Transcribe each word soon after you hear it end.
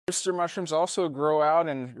Oyster mushrooms also grow out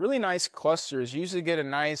in really nice clusters. You usually get a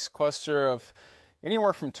nice cluster of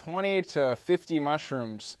anywhere from 20 to 50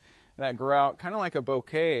 mushrooms that grow out kind of like a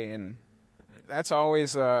bouquet, and that's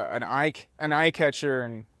always an eye catcher,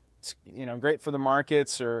 and it's, great for the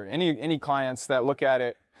markets or any clients that look at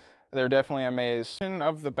it. They're definitely amazed.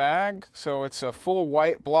 Of the bag, so it's a full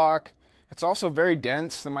white block. It's also very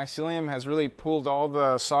dense. The mycelium has really pulled all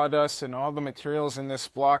the sawdust and all the materials in this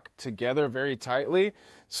block together very tightly.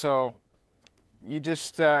 So you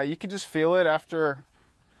can just feel it after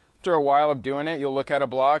a while of doing it. You'll look at a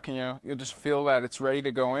block and you'll just feel that it's ready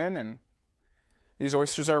to go in, and these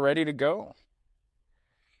oysters are ready to go.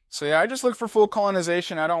 So yeah, I just look for full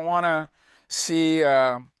colonization. I don't want to see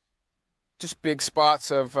just big spots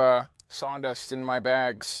of sawdust in my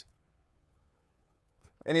bags.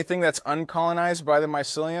 Anything that's uncolonized by the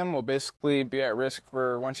mycelium will basically be at risk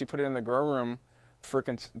for, once you put it in the grow room, for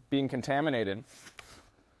being contaminated.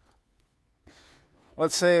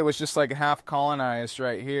 Let's say it was just like half colonized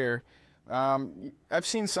right here. I've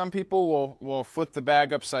seen some people will flip the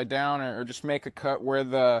bag upside down, or just make a cut where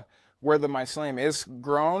the mycelium is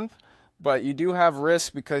grown, but you do have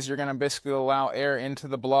risk because you're going to basically allow air into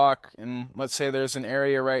the block. And let's say there's an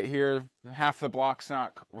area right here, half the block's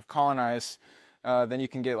not colonized, then you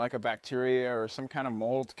can get like a bacteria or some kind of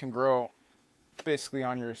mold can grow basically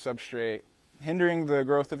on your substrate, hindering the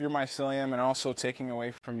growth of your mycelium and also taking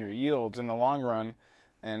away from your yields in the long run,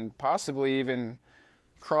 and possibly even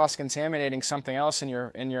cross-contaminating something else in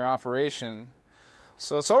your operation.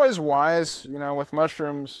 So it's always wise, with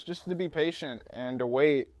mushrooms, just to be patient and to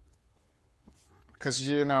wait, because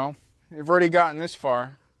you've already gotten this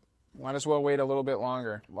far. Might as well wait a little bit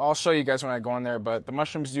longer. I'll show you guys when I go in there, but the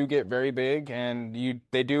mushrooms do get very big, and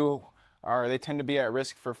they tend to be at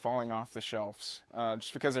risk for falling off the shelves.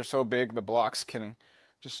 Just because they're so big, the blocks can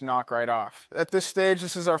just knock right off. At this stage,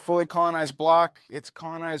 this is our fully colonized block. It's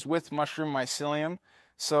colonized with mushroom mycelium.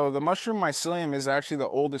 So the mushroom mycelium is actually the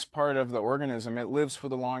oldest part of the organism. It lives for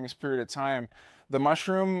the longest period of time. The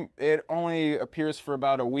mushroom, it only appears for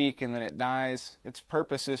about a week and then it dies. Its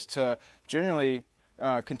purpose is to generally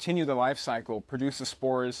continue the life cycle, produce the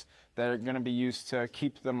spores that are going to be used to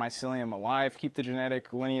keep the mycelium alive, keep the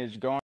genetic lineage going.